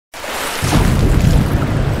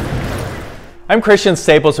I'm Christian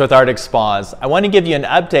Staples with Arctic Spas. I want to give you an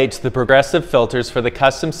update to the progressive filters for the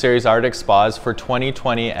Custom Series Arctic Spas for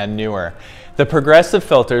 2020 and newer. The progressive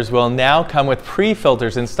filters will now come with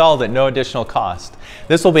pre-filters installed at no additional cost.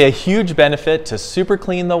 This will be a huge benefit to super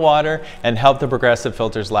clean the water and help the progressive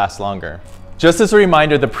filters last longer. Just as a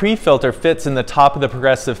reminder, the pre-filter fits in the top of the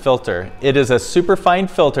progressive filter. It is a superfine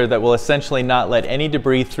filter that will essentially not let any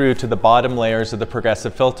debris through to the bottom layers of the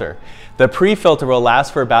progressive filter. The pre-filter will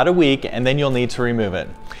last for about a week and then you'll need to remove it.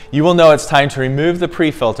 You will know it's time to remove the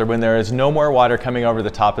pre-filter when there is no more water coming over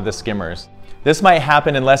the top of the skimmers. This might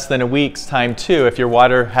happen in less than a week's time too if your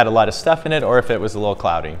water had a lot of stuff in it or if it was a little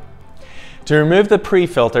cloudy. To remove the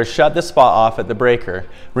pre-filter, shut the spa off at the breaker.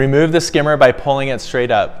 Remove the skimmer by pulling it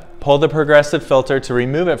straight up. Pull the progressive filter to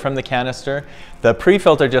remove it from the canister. The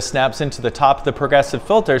pre-filter just snaps into the top of the progressive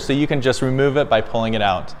filter, so you can just remove it by pulling it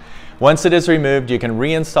out. Once it is removed, you can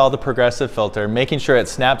reinstall the progressive filter, making sure it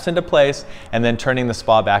snaps into place and then turning the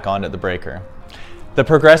spa back on at the breaker. The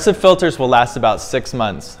progressive filters will last about 6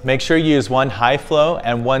 months. Make sure you use one high flow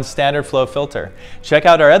and one standard flow filter. Check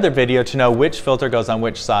out our other video to know which filter goes on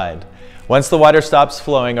which side. Once the water stops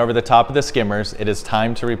flowing over the top of the skimmers, it is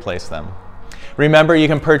time to replace them. Remember, you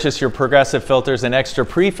can purchase your progressive filters and extra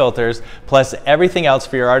pre-filters, plus everything else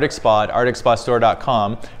for your Arctic Spa at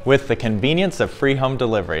arcticspastore.com with the convenience of free home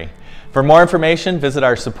delivery. For more information, visit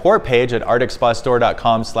our support page at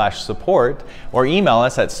arcticspastore.com/support or email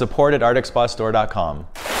us at support@arcticspastore.com.